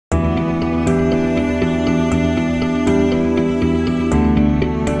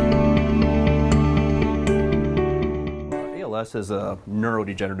ALS is a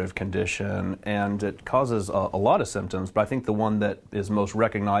neurodegenerative condition, and it causes a lot of symptoms, but I think the one that is most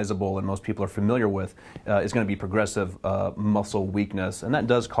recognizable and most people are familiar with is going to be progressive muscle weakness, and that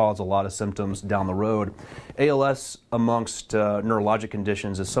does cause a lot of symptoms down the road. ALS, amongst neurologic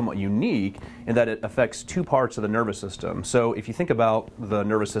conditions, is somewhat unique in that it affects two parts of the nervous system. So if you think about the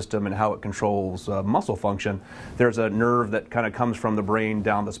nervous system and how it controls muscle function, there's a nerve that kind of comes from the brain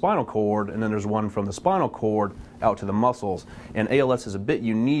down the spinal cord, and then there's one from the spinal cord out to the muscles. And ALS is a bit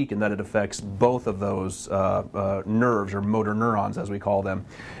unique in that it affects both of those nerves, or motor neurons as we call them.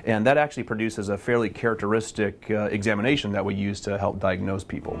 And that actually produces a fairly characteristic examination that we use to help diagnose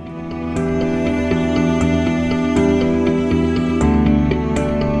people.